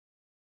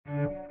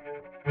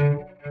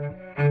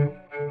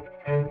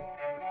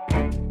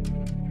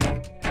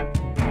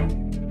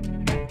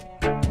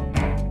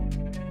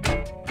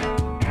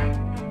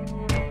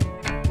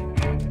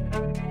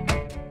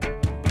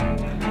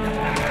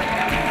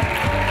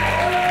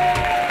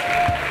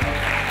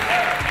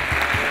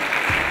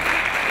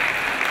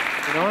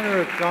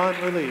John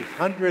Willie's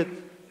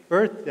 100th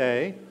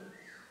birthday,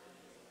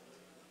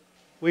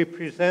 we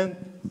present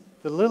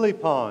the Lily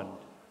Pond.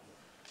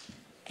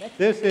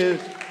 This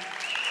is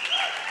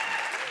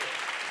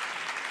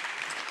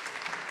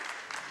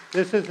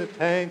a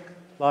tank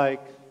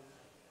like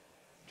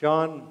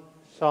John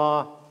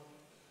saw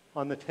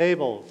on the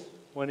tables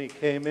when he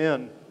came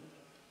in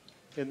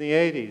the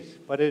 80s,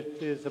 but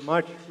it is a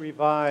much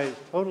revised,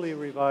 totally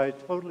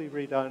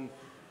redone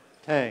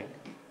tank.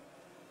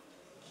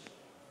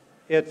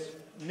 It's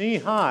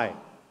knee-high.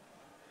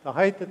 The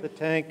height of the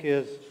tank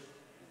is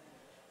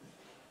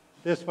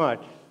this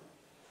much.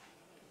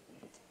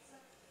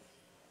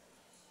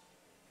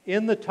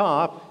 In the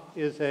top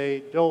is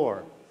a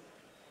door.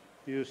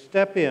 You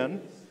step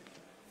in,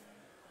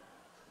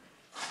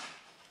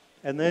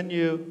 and then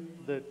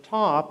the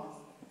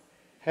top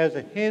has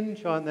a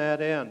hinge on that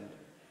end.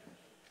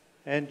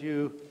 And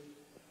you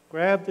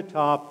grab the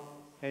top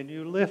and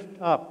you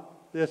lift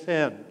up this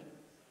end.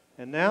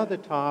 And now the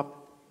top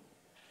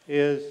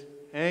is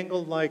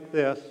angled like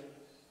this,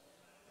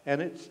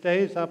 and it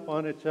stays up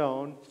on its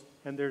own,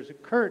 and there's a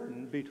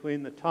curtain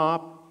between the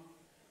top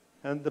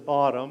and the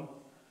bottom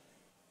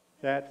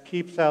that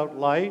keeps out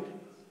light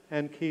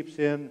and keeps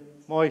in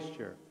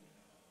moisture.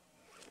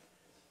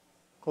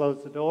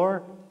 Close the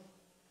door,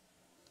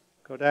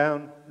 go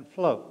down and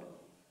float.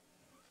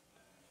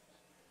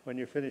 When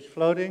you're finished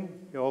floating,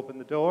 you open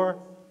the door,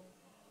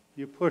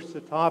 you push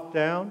the top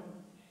down,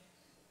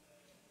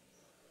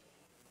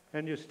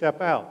 and you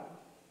step out.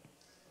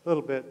 A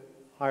little bit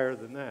higher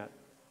than that.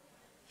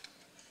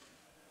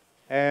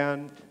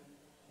 And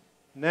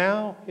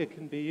now it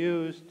can be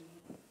used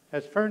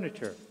as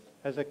furniture,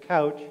 as a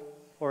couch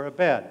or a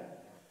bed.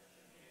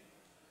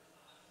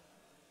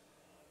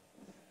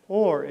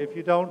 Or if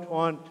you don't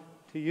want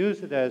to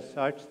use it as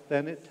such,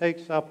 then it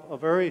takes up a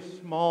very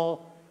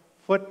small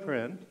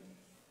footprint.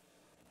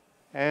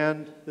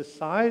 And the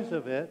size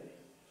of it,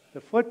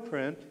 the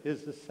footprint,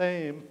 is the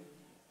same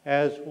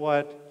as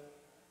what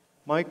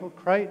Michael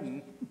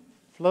Crichton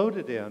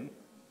floated in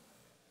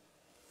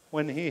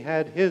when he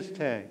had his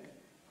tank.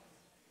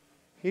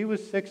 He was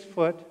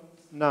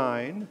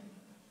 6'9".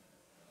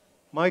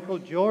 Michael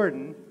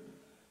Jordan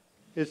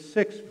is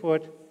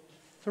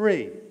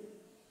 6'3".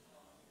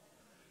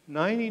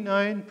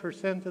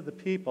 99% of the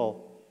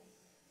people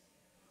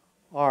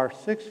are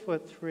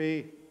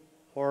 6'3"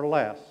 or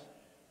less.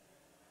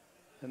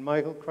 And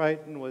Michael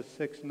Crichton was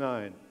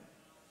 6'9".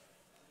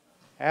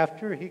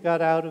 After he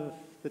got out of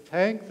the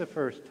tank the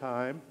first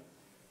time,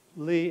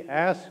 Lee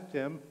asked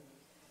him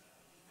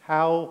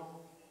how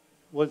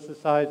was the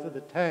size of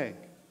the tank.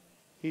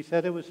 He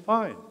said it was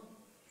fine,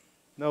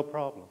 no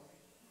problem.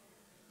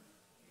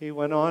 He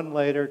went on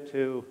later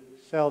to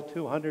sell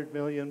 200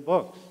 million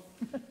books,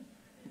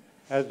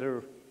 I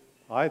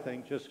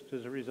think just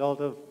as a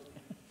result of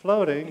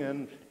floating,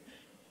 and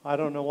I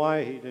don't know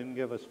why he didn't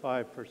give us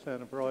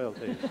 5% of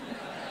royalties.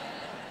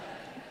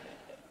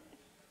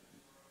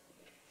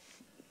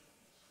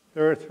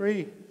 There are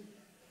three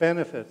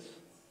benefits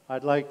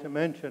I'd like to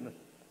mention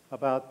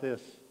about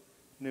this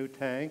new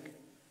tank.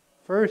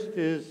 First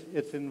is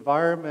it's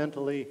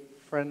environmentally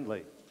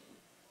friendly.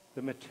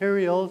 The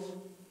materials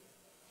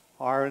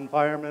are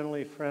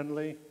environmentally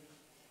friendly.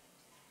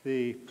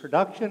 The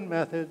production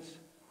methods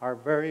are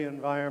very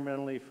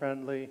environmentally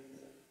friendly.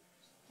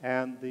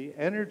 And the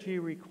energy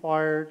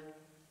required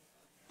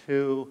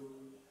to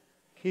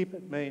keep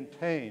it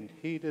maintained,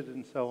 heated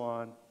and so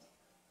on,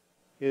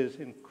 is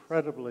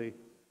incredibly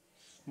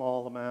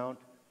small amount.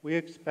 We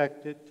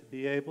expect it to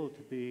be able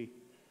to be,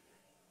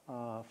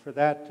 for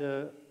that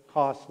to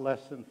cost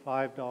less than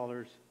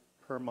 $5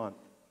 per month.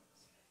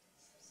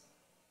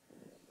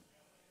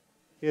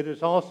 It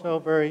is also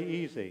very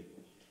easy.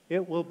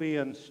 It will be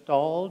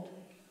installed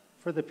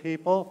for the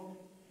people.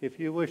 If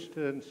you wish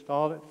to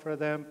install it for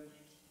them,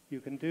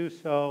 you can do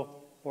so,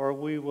 or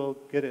we will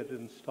get it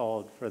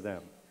installed for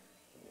them.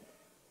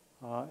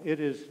 It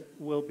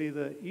will be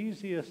the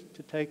easiest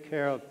to take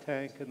care of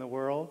tank in the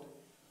world,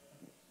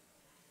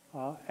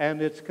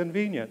 and it's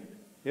convenient.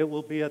 It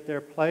will be at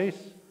their place,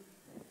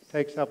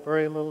 takes up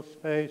very little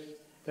space.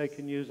 They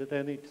can use it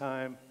any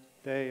time,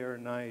 day or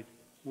night,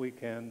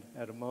 weekend,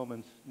 at a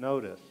moment's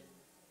notice.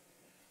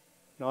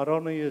 Not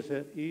only is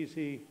it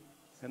easy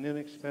and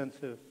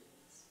inexpensive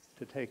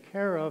to take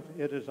care of,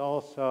 it is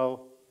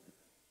also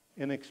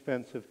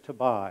inexpensive to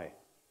buy.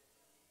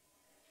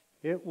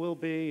 It will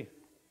be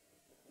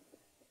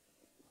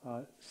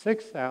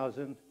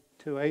 $6,000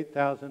 to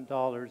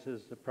 $8,000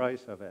 is the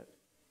price of it.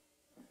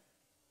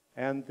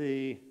 And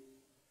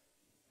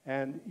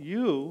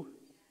you,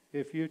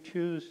 if you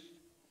choose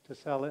to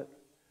sell it,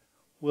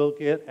 will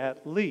get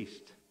at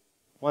least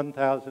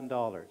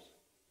 $1,000.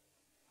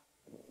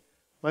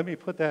 Let me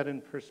put that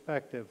in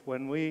perspective.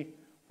 When we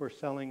were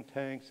selling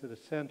tanks at a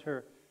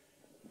center,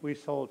 we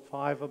sold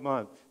 5 a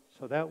month.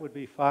 So that would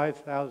be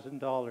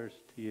 $5,000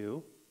 to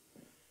you.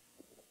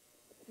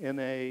 In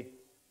a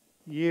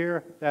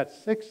year, that's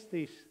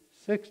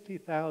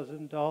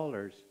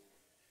 $60,000.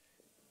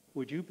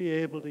 Would you be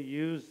able to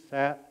use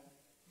that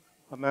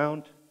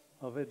amount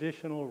of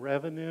additional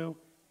revenue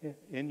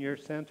in your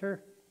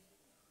center?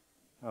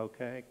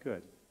 Okay,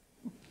 good.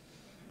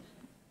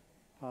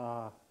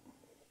 The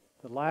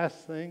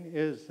last thing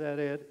is that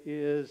it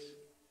is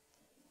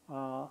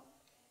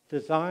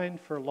designed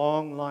for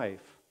long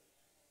life.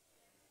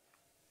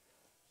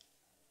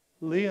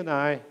 Lee and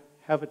I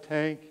have a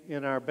tank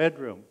in our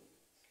bedroom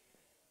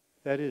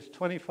that is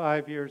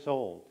 25 years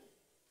old.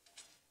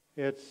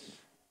 It's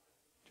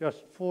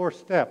just 4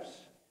 steps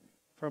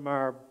from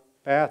our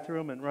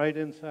bathroom, and right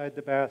inside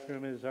the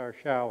bathroom is our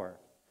shower.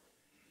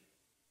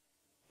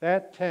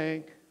 That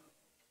tank,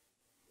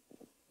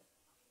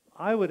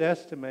 I would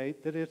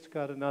estimate that it's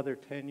got another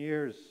 10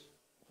 years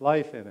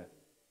life in it.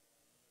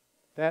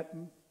 That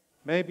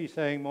may be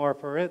saying more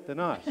for it than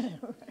us.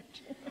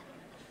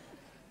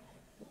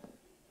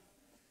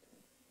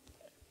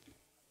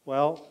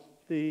 Well,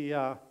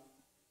 the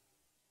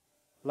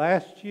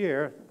last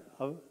year,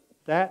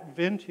 that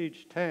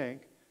vintage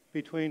tank,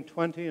 between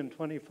 20 and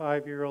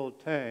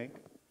 25-year-old tank,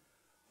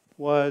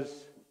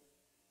 was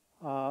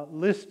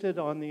listed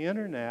on the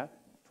internet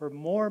for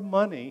more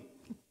money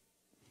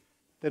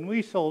than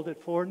we sold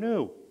it for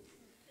new.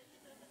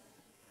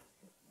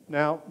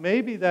 Now,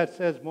 maybe that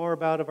says more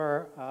about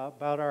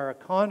our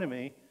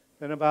economy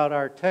than about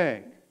our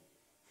tank.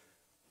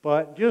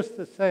 But just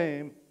the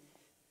same,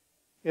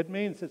 it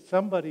means that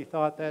somebody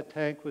thought that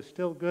tank was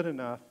still good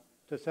enough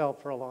to sell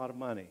for a lot of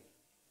money.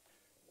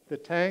 The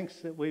tanks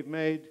that we've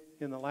made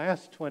in the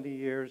last 20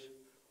 years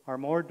are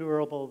more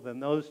durable than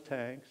those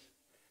tanks,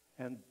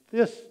 and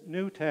this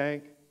new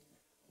tank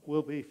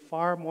will be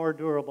far more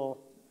durable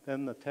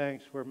than the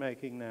tanks we're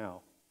making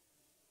now.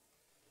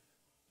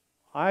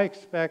 I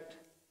expect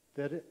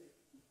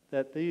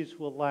that these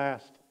will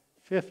last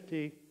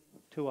 50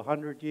 to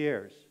 100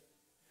 years.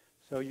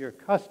 So your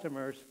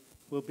customers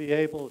will be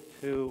able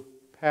to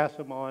pass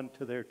them on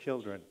to their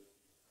children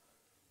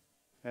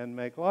and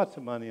make lots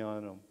of money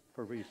on them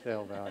for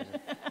resale value.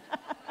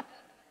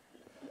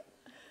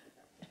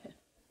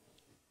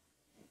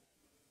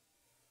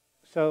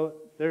 So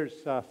there's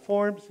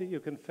forms that you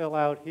can fill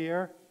out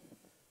here,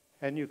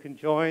 and you can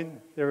join.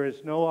 There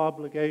is no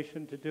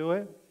obligation to do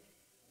it.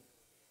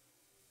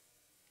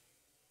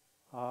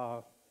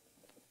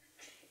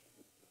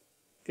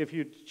 If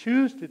you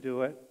choose to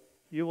do it,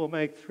 you will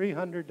make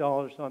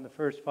 $300 on the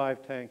first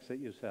 5 tanks that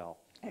you sell.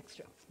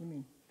 Extra, you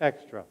mean?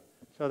 Extra.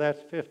 So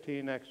that's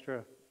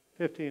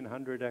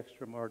 $1,500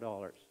 extra more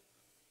dollars.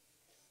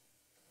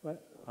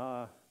 But,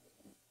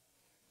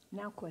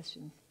 now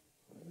questions.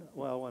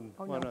 well, one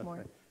no, other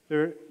more.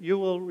 thing. You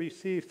will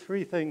receive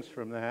 3 things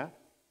from that.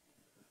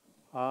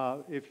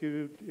 If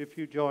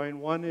you join,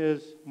 one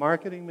is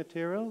marketing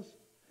materials.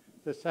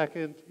 The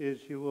second is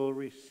you will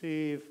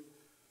receive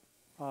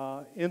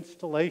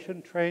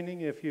installation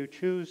training if you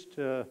wish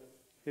to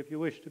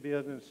be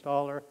an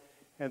installer.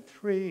 And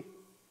 3,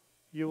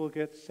 you will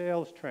get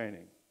sales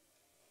training.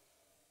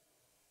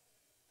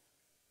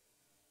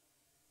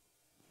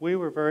 We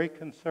were very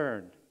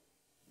concerned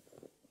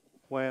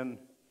when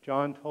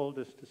John told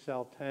us to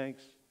sell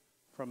tanks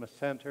from a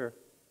center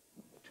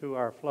to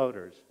our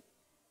floaters.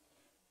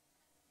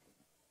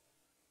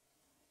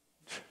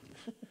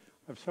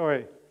 I'm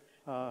sorry.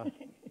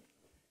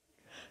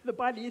 The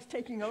body is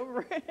taking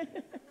over.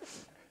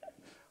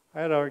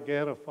 I had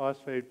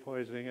organophosphate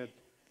poisoning. It's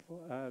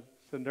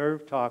a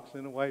nerve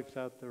toxin. It wiped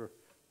out the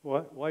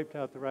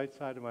right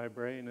side of my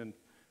brain, and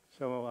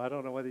so I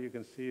don't know whether you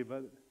can see,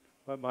 but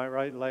my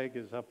right leg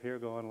is up here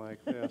going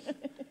like this.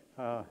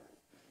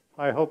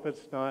 I hope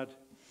it's not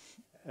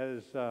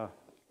as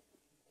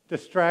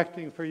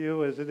distracting for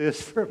you as it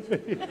is for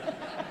me.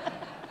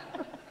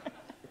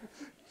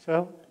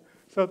 So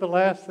the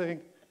last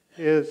thing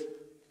is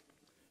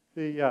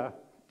the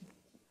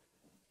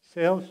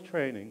sales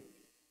training.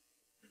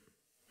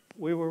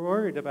 We were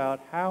worried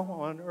about how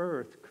on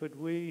earth could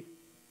we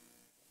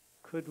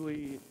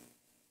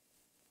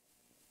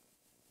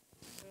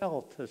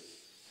sell to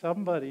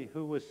somebody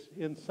who was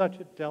in such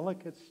a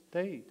delicate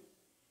state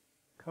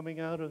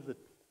coming out of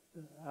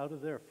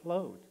their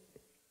float.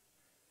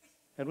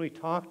 And we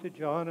talked to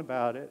John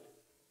about it,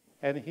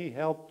 and he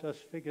helped us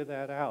figure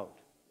that out.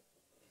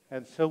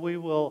 And so we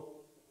will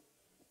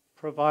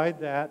provide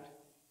that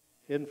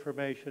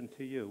information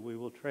to you. We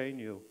will train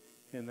you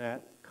in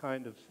that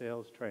kind of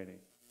sales training,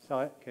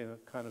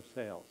 kind of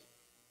sales.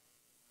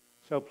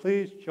 So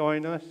please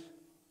join us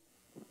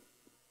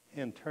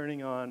in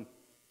turning on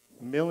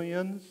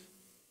millions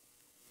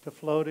to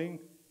floating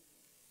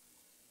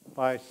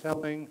by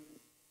selling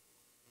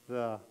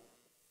the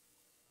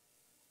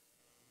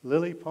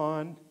lily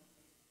pond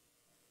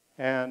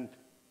and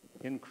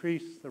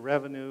increase the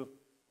revenue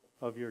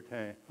of your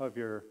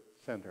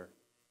center.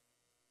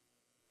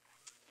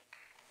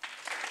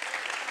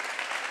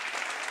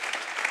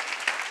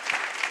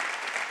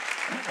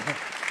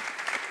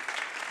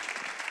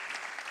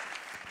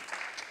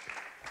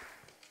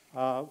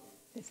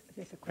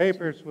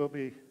 Papers will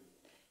be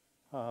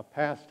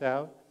passed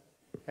out,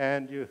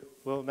 and you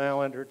will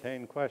now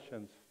entertain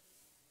questions.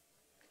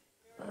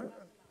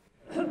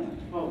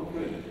 Oh,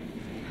 good.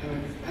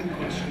 I have a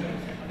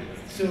question.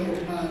 So,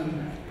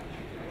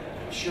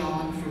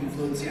 Sean from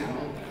Float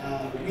Seattle.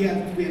 We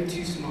have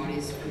two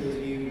Samadhis for those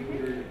of you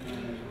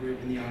who are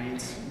in the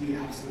audience. We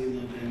absolutely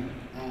love them.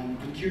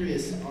 I'm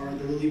curious, are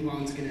the lily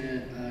ponds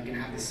gonna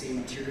have the same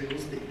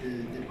materials that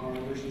our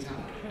versions have?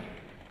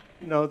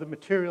 No, the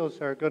materials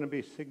are going to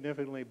be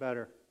significantly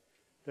better.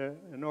 They're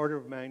an order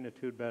of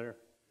magnitude better.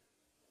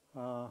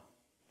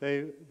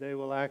 They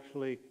will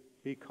actually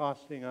be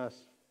costing us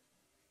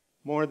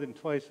more than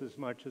twice as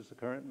much as the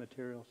current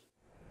materials.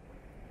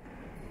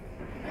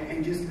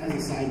 And just as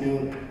a side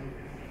note,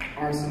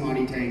 our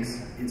Samadhi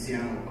tanks in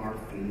Seattle are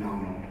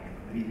phenomenal.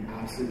 I mean,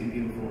 absolutely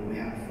beautiful. We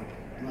have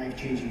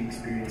life-changing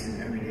experiences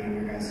every day in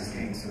your guys'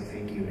 tanks, so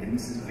thank you. And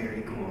this is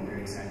very cool. I'm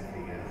very excited for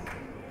you guys.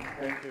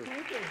 Thank you.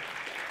 Thank you.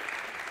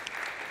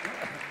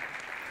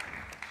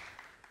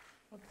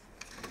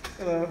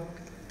 Hello.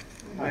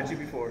 Met you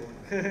before.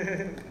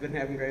 Been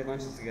having great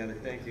lunches together.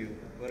 Thank you.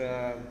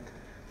 But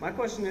my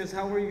question is,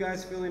 how were you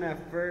guys feeling at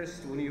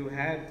first when you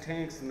had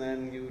tanks and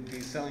then you would be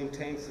selling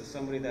tanks to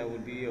somebody that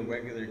would be a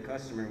regular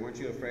customer? Weren't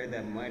you afraid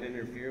that might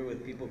interfere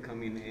with people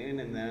coming in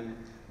and then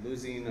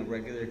losing a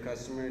regular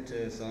customer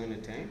to selling a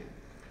tank?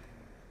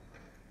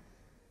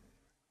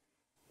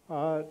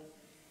 I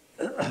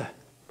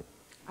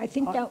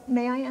think that,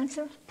 may I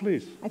answer?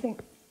 Please. I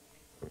think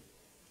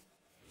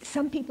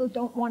some people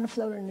don't want to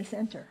float in the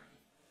center.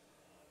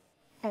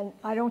 And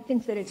I don't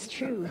think that it's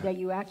true that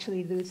you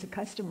actually lose a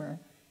customer.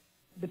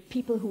 The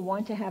people who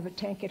want to have a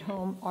tank at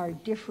home are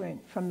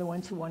different from the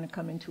ones who want to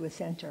come into a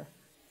center.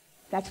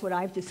 That's what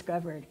I've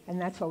discovered,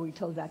 and that's why we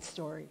told that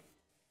story.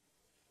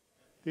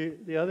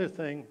 The other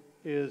thing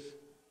is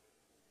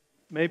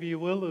maybe you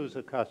will lose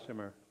a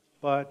customer,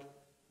 but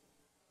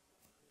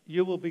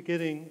you will be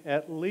getting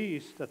at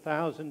least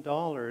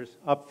 $1,000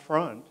 up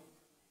front.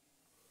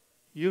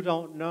 You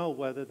don't know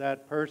whether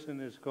that person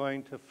is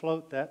going to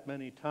float that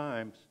many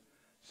times,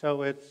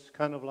 so it's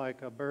kind of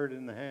like a bird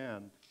in the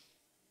hand.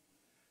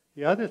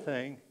 The other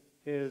thing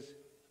is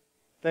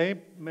they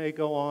may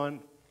go on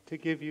to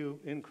give you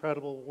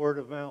incredible word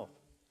of mouth.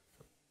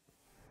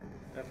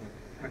 Definitely.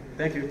 All right.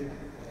 Thank you.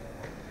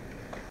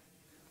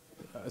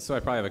 So I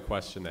probably have a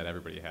question that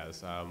everybody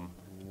has.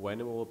 When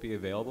will it be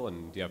available,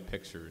 and do you have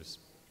pictures?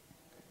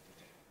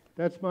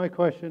 That's my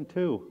question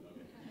too.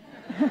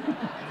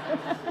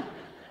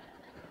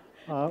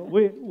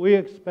 We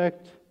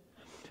expect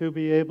to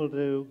be able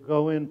to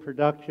go in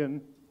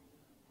production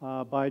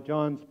by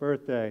John's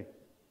birthday.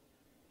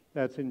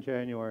 That's in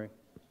January.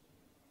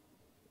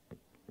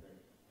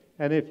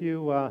 And if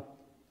you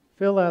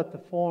fill out the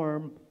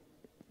form,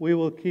 we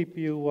will keep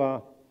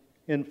you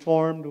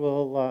informed.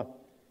 We'll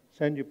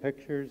send you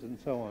pictures and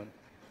so on.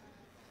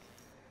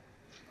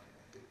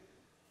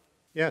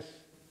 Yes?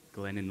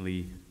 Glenn and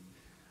Lee.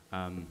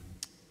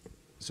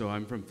 So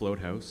I'm from Float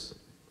House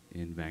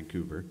in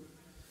Vancouver.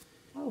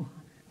 Oh.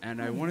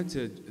 And I wanted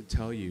to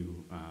tell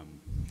you,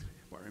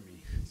 pardon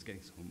me, it's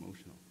getting so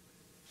emotional.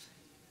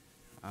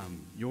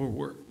 Your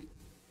work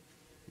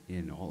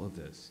in all of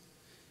this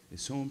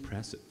is so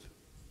impressive.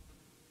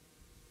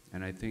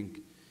 And I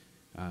think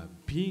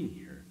being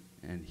here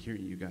and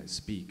hearing you guys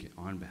speak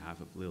on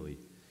behalf of Lily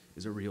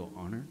is a real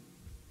honor.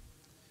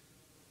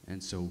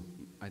 And so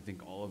I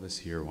think all of us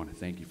here want to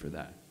thank you for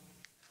that.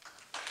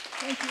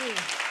 Thank you.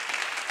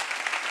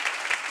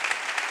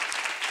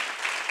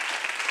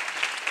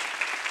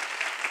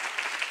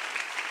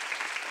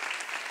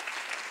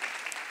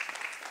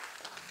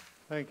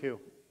 Thank you.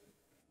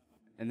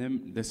 And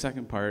then the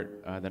second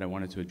part that I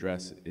wanted to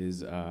address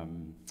is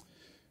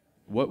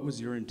what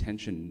was your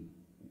intention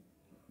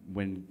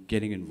when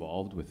getting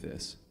involved with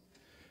this?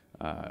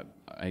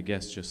 I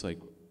guess just like,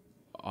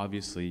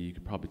 obviously you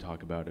could probably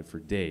talk about it for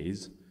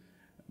days,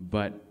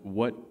 but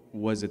what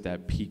was it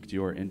that piqued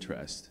your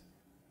interest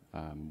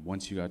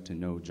once you got to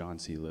know John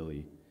C.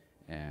 Lilly?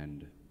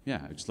 And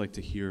yeah, I'd just like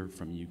to hear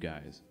from you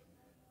guys.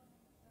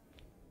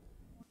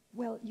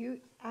 Well,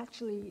 it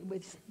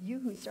was you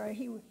who started.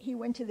 He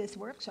went to this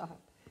workshop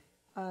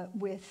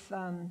with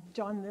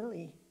John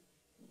Lilly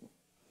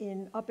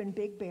up in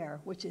Big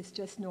Bear, which is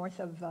just north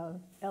of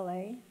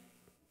L.A.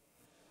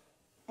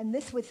 And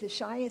this was the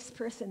shyest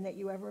person that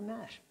you ever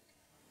met.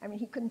 I mean,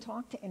 he couldn't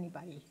talk to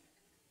anybody.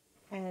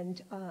 And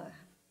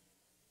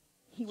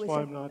he was... That's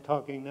why I'm not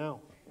talking now.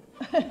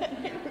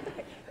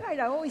 Right,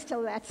 I always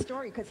tell that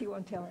story because he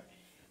won't tell it.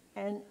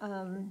 And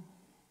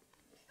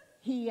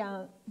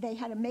they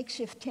had a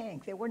makeshift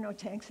tank. There were no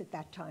tanks at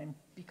that time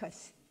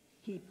because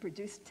he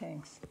produced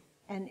tanks.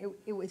 And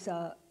it was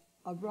a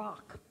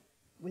rock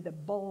with a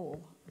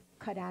bowl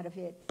cut out of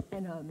it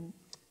and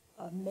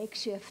a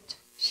makeshift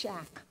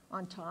shack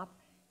on top.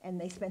 And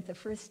they spent the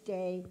first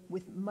day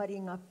with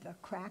mudding up the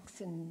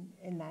cracks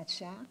in that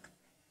shack.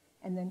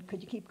 And then,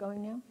 could you keep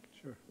going now?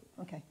 Sure.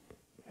 Okay.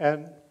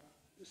 And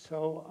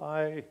so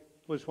I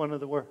was one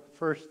of the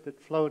first that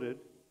floated.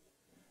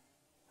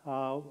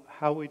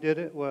 How we did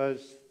it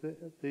was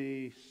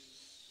the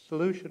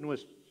solution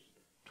was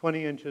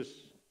 20 inches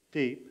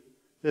deep.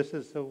 This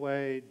is the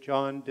way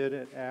John did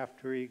it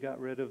after he got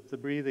rid of the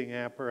breathing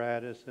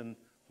apparatus and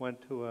went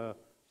to a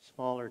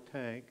smaller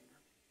tank.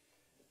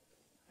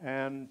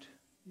 and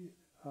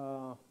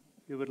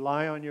you would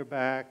lie on your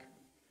back,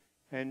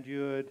 and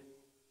you would,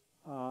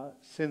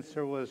 since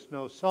there was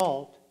no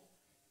salt,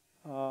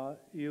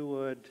 you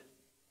would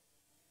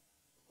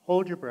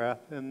hold your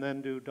breath and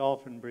then do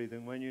dolphin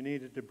breathing. When you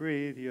needed to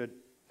breathe, you'd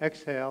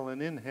exhale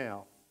and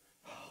inhale.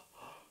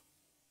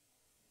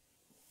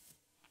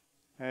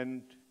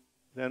 And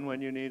then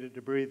when you needed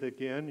to breathe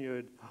again,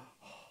 you'd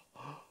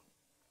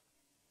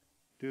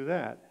do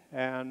that.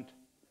 And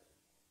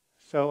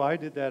so I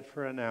did that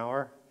for an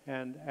hour,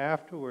 and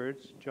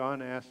afterwards,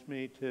 John asked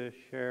me to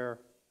share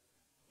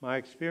my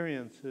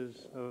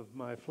experiences of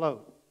my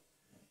float.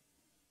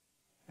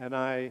 And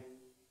I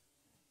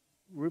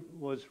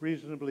was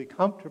reasonably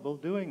comfortable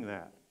doing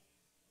that.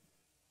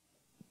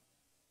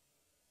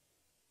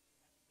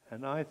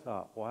 And I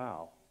thought,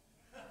 wow,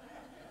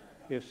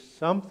 if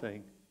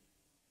something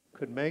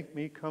could make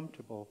me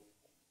comfortable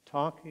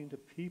talking to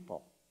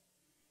people,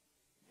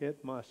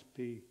 it must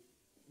be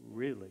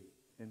really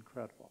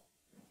incredible.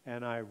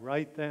 And I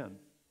right then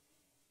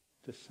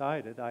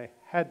decided I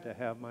had to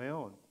have my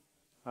own.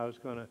 As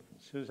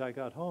soon as I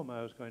got home,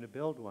 I was going to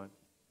build one.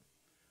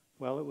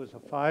 Well, it was a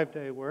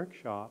 5-day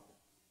workshop,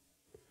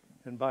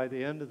 and by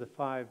the end of the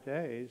 5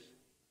 days,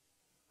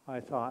 I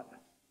thought,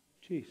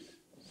 geez,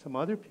 some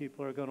other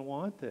people are going to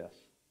want this.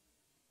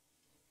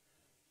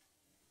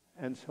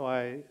 And so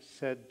I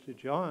said to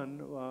John,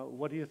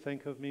 what do you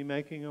think of me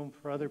making them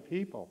for other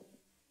people?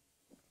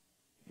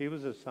 He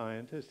was a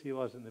scientist. He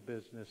wasn't a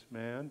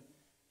businessman.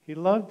 He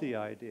loved the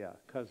idea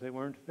because they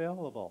weren't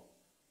available.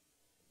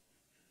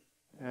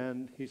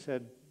 And he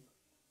said,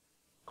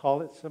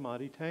 call it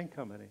Samadhi Tank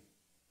Company.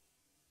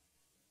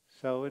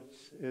 So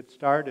it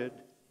started.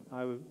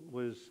 I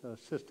was a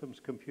systems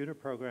computer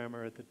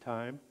programmer at the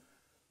time.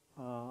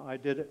 I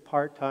did it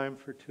part-time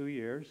for 2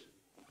 years.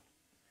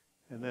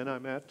 And then I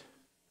met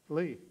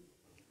Lee.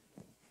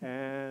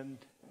 And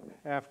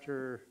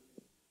after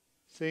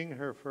seeing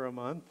her for a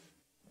month,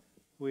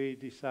 we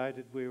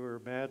decided we were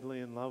madly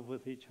in love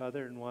with each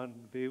other and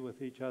wanted to be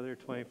with each other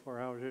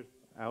 24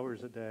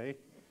 hours a day.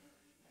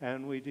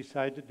 And we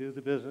decided to do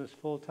the business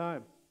full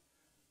time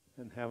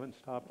and haven't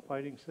stopped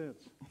fighting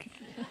since.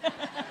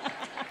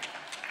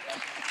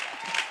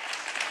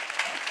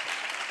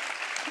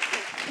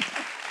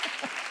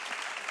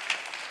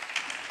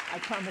 I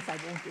promise I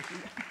won't get you.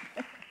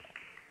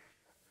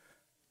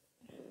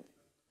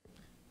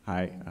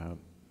 Hi,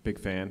 big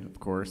fan, of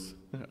course.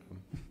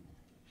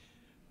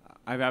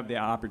 I've had the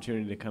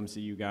opportunity to come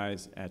see you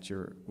guys at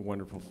your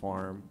wonderful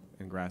farm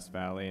in Grass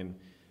Valley and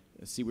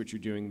see what you're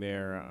doing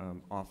there,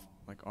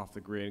 off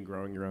the grid,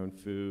 growing your own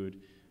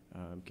food,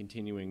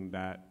 continuing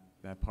that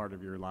part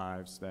of your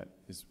lives that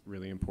is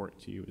really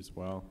important to you as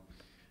well.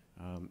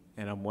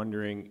 And I'm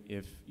wondering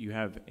if you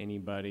have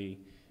anybody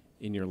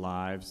in your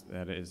lives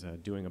that is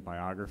doing a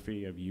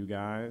biography of you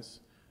guys,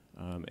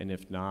 and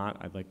if not,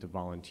 I'd like to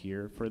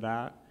volunteer for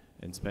that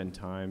and spend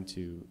time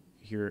to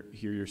hear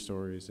your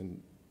stories, and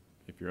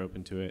if you're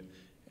open to it,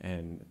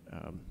 and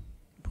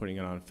putting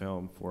it on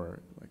film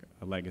for like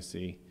a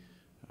legacy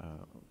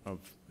of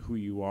who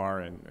you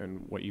are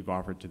and what you've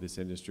offered to this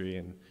industry,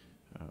 and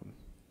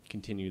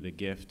continue the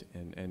gift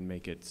and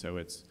make it so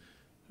it's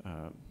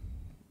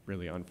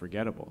really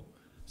unforgettable.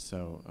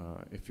 So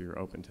if you're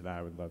open to that,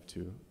 I would love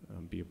to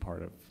be a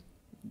part of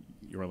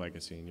your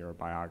legacy and your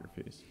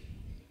biographies.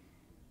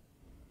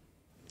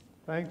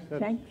 Thanks.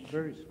 That's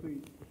very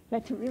sweet.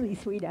 That's really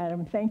sweet,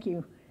 Adam. Thank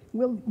you.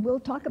 We'll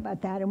talk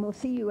about that, and we'll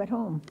see you at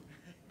home.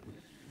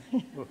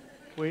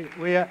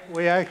 We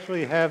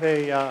actually have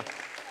a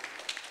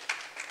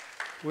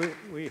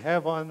we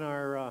have on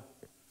our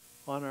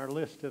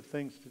list of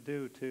things to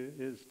do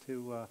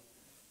to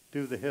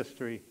do the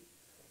history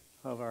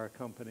of our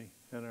company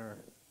and our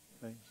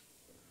things.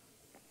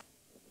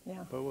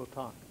 Yeah. But we'll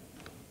talk.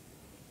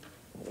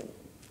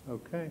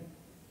 Okay.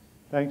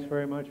 Thanks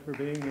very much for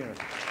being here.